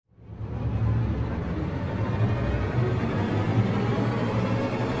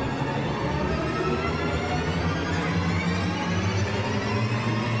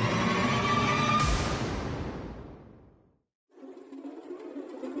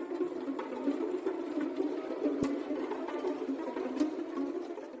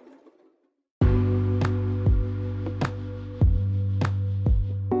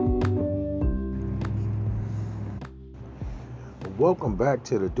Welcome back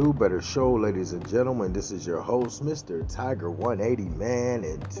to the Do Better Show, ladies and gentlemen. This is your host, Mr. Tiger 180, man.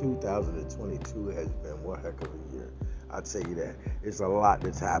 And 2022 has been one heck of a year. I'll tell you that. It's a lot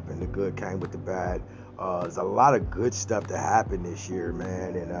that's happened. The good came with the bad. There's a lot of good stuff that happened this year,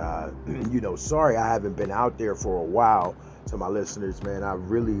 man. And, sorry I haven't been out there for a while. To my listeners, man, I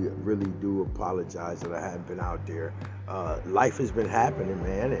really do apologize that I haven't been out there. Life has been happening,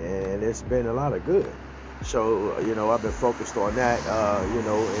 man, and it's been a lot of good. So, I've been focused on that,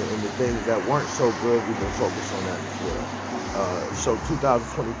 and the things that weren't so good, we've been focused on that as well. So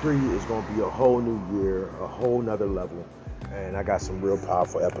 2023 is going to be a whole new year, a whole nother level. And I got some real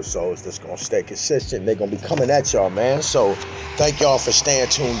powerful episodes that's going to stay consistent. They're going to be coming at y'all, man. So thank y'all for staying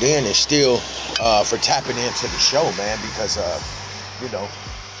tuned in and still for tapping into the show, man, because, we're going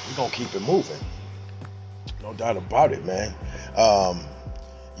to keep it moving. No doubt about it, man.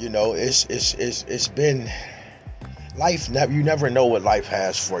 It's been life. You never know what life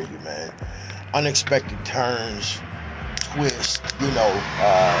has for you, man. Unexpected turns, twists,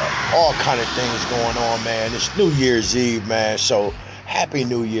 all kind of things going on, man. It's New Year's Eve, man. So happy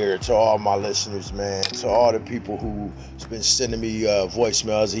New Year to all my listeners, man. To all the people who's been sending me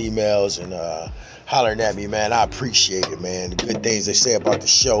voicemails, emails, and hollering at me, man. I appreciate it, man. The good things they say about the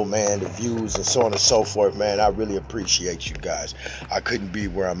show, man, the views and so on and so forth, man. I really appreciate you guys. I couldn't be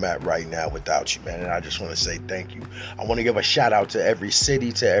where I'm at right now without you, man. And I just want to say thank you. I want to give a shout out to every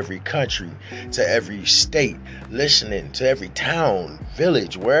city, to every country, to every state listening, to every town,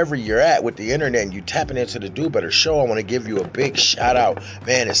 village, wherever you're at with the internet and you tapping into the Do Better Show. I want to give you a big shout out,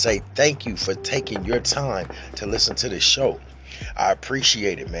 man, and say thank you for taking your time to listen to the show. I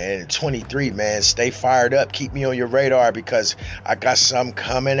appreciate it, man. 23, man, stay fired up. Keep me on your radar because I got something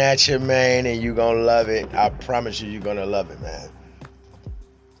coming at you, man, and you're going to love it. I promise you're going to love it, man.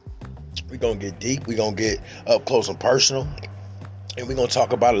 We're going to get deep. We're going to get up close and personal. And we're going to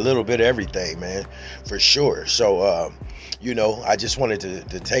talk about a little bit of everything, man, for sure. So, I just wanted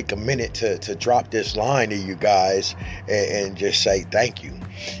to take a minute to drop this line to you guys and just say thank you.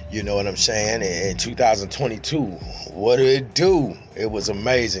 You know what I'm saying? In 2022, what did it do? It was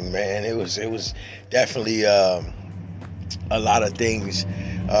amazing, man. It was definitely a lot of things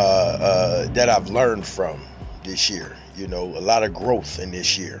that I've learned from this year. A lot of growth in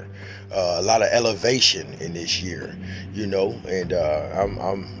this year. A lot of elevation in this year, and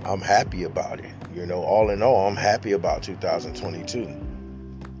I'm happy about it. All in all, I'm happy about 2022.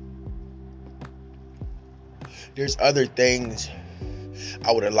 There's other things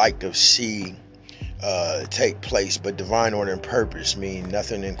I would have liked to see take place, but divine order and purpose mean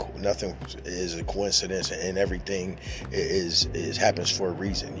nothing is a coincidence, and everything is happens for a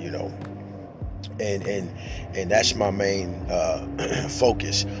reason, And that's my main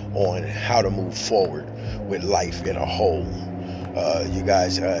focus on how to move forward with life in a whole. You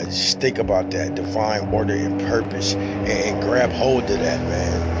guys just think about that divine order and purpose and grab hold of that,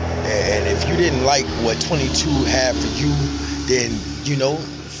 man. And if you didn't like what 22 had for you, then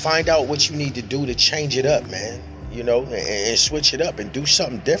find out what you need to do to change it up, man. And switch it up and do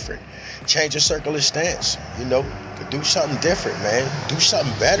something different. Change your circular stance. Do something different, man. Do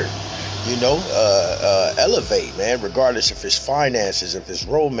something better. Elevate, man, regardless if it's finances, if it's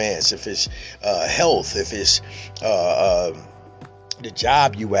romance, if it's health, if it's the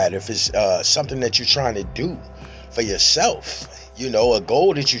job you at, if it's something that you're trying to do for yourself, a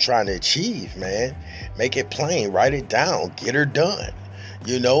goal that you're trying to achieve, man. Make it plain, write it down, get her done,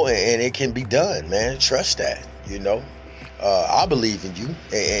 and it can be done, man. Trust that, I believe in you,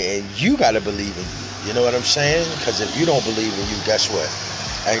 and you got to believe in you. You know what I'm saying? Because if you don't believe in you, guess what?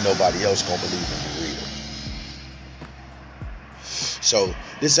 Ain't nobody else gonna believe in you either. So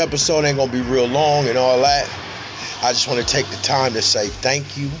this episode ain't gonna be real long and all that. I just want to take the time to say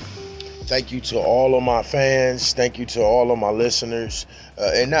thank you. Thank you to all of my fans. Thank you to all of my listeners.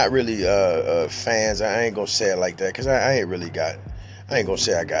 And not really fans. I ain't gonna say it like that because I ain't gonna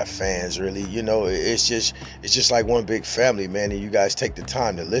say I got fans really. It's just like one big family, man. And you guys take the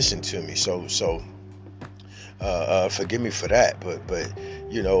time to listen to me. So forgive me for that, but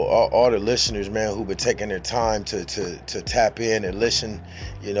all the listeners, man, who've been taking their time to tap in and listen,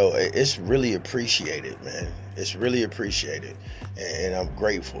 it's really appreciated, man. It's really appreciated, and I'm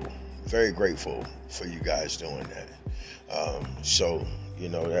grateful, very grateful for you guys doing that.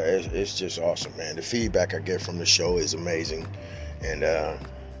 It's just awesome, man. The feedback I get from the show is amazing, and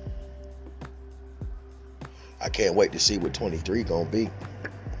I can't wait to see what 23 gonna be,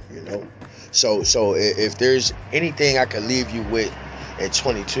 So if there's anything I can leave you with at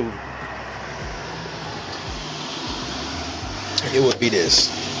 22, it would be this.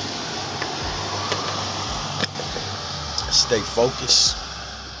 Stay focused,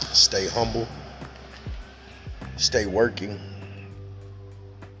 stay humble, stay working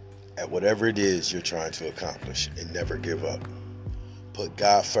at whatever it is you're trying to accomplish, and never give up. Put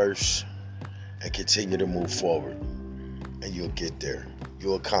God first and continue to move forward, and you'll get there.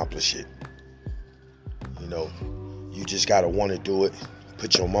 You'll accomplish it. You know, you just gotta want to do it.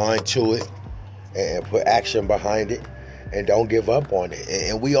 Put your mind to it and put action behind it, and don't give up on it.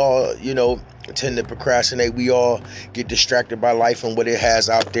 And we all, tend to procrastinate. We all get distracted by life and what it has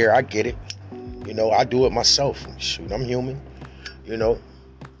out there. I get it. I do it myself. Shoot, I'm human.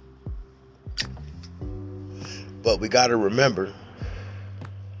 But we got to remember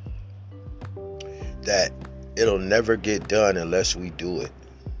that it'll never get done unless we do it.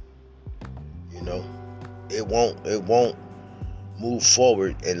 It won't move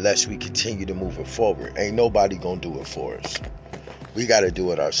forward unless we continue to move it forward. Ain't nobody gonna do it for us. We got to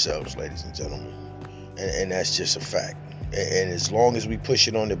do it ourselves, ladies and gentlemen. And that's just a fact. And as long as we push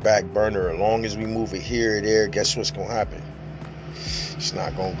it on the back burner, as long as we move it here or there, guess what's gonna happen? It's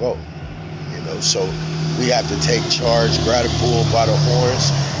not gonna go. So we have to take charge, grab the bull by the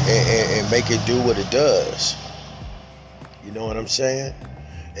horns, and make it do what it does. You know what I'm saying?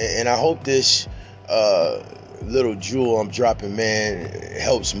 And I hope this little jewel I'm dropping, man,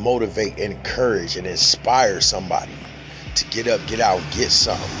 helps motivate, encourage, and inspire somebody to get up, get out, and get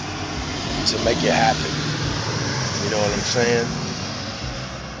something, to make it happen. You know what I'm saying?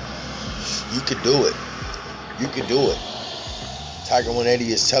 You could do it. You could do it. Tiger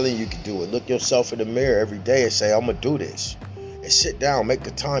 180 is telling you can do it. Look yourself in the mirror every day and say, I'm going to do this. And sit down, make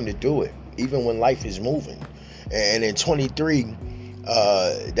the time to do it, even when life is moving. And in 23,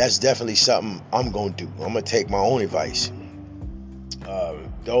 that's definitely something I'm going to do. I'm going to take my own advice.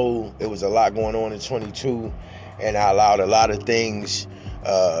 Though it was a lot going on in 22, and I allowed a lot of things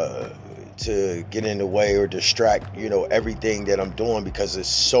to get in the way or distract, everything that I'm doing, because there's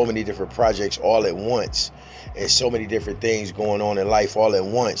so many different projects all at once, and so many different things going on in life all at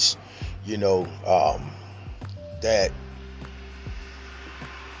once, that,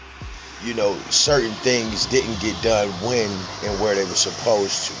 certain things didn't get done when and where they were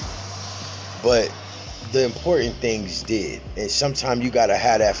supposed to. But the important things did. And sometimes you got to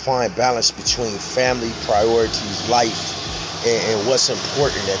have that fine balance between family, priorities, life, and what's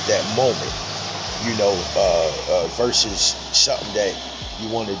important at that moment, versus something that you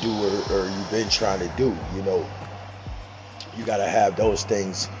want to do or you've been trying to do. You got to have those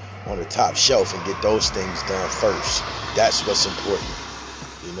things on the top shelf and get those things done first. That's what's important.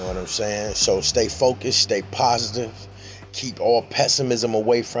 You know what I'm saying? So stay focused, stay positive, keep all pessimism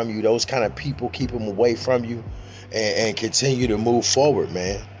away from you. Those kind of people, keep them away from you, and continue to move forward,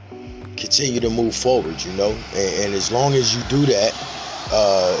 man. Continue to move forward, and as long as you do that,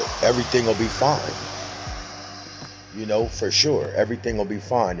 everything will be fine. For sure, everything will be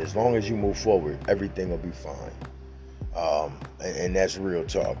fine. As long as you move forward, everything will be fine. And that's real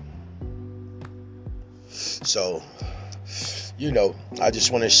talk. So, I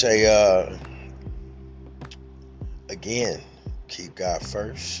just want to say, again, keep God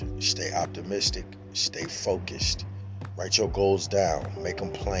first, stay optimistic, stay focused, write your goals down, make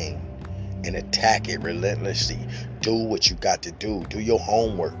them plain, and attack it relentlessly. Do what you got to do. Do your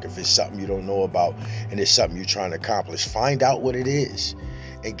homework. If it's something you don't know about and it's something you're trying to accomplish, find out what it is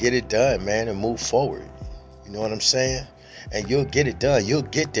and get it done, man, and move forward. You know what I'm saying? And you'll get it done. You'll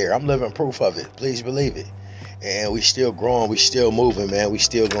get there. I'm living proof of it. Please believe it. And we still growing, we still moving, man. We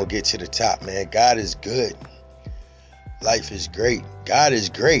still gonna get to the top, man. God is good. Life is great. God is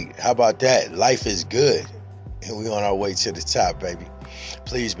great. How about that? Life is good. And we on our way to the top, baby.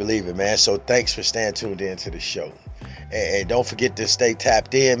 Please believe it, man. So thanks for staying tuned in to the show. And don't forget to stay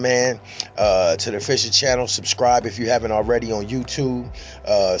tapped in, man, to the fishing channel. Subscribe if you haven't already on YouTube.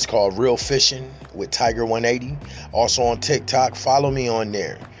 It's called Real Fishing with Tiger 180. Also on TikTok. Follow me on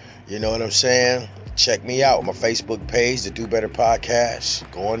there. You know what I'm saying? Check me out. My Facebook page, the Do Better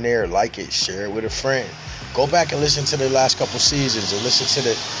Podcast. Go on there, like it, share it with a friend. Go back and listen to the last couple seasons and listen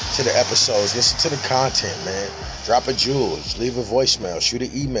to the episodes. Listen to the content, man. Drop a jewel. Leave a voicemail. Shoot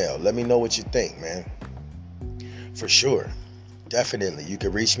an email. Let me know what you think, man. For sure. Definitely. You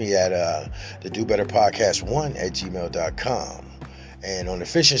can reach me at the Do Better Podcast 1@gmail.com. And on the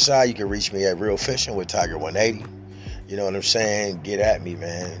fishing side, you can reach me at Real Fishing with Tiger 180. You know what I'm saying? Get at me,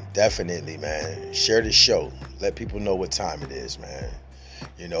 man. Definitely, man. Share the show. Let people know what time it is, man.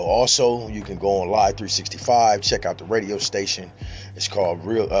 Also, you can go on Live 365. Check out the radio station. It's called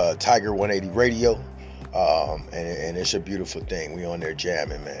Real Tiger 180 Radio. And it's a beautiful thing. We on there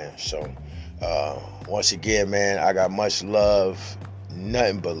jamming, man. So, once again, man, I got much love,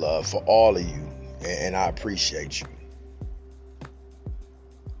 nothing but love for all of you. And I appreciate you.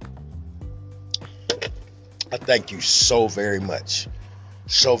 I thank you so very much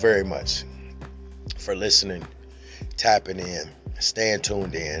for listening, tapping in, staying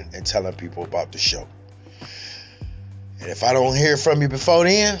tuned in, and telling people about the show. And if I don't hear from you before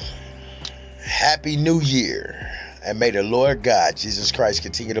then, Happy New Year. And may the Lord God, Jesus Christ,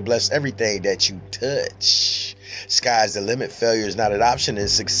 continue to bless everything that you touch. Sky's the limit. Failure is not an option, and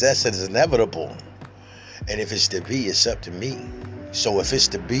success is inevitable. And if it's to be, it's up to me. So if it's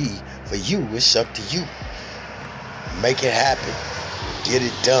to be for you, it's up to you. Make it happen. Get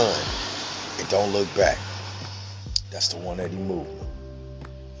it done. And don't look back. That's the 180 movement.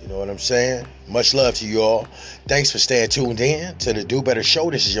 You know what I'm saying? Much love to you all. Thanks for staying tuned in to the Do Better Show.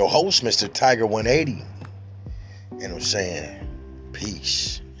 This is your host, Mr. Tiger 180. And I'm saying,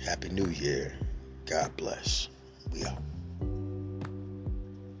 peace. Happy New Year. God bless. We out.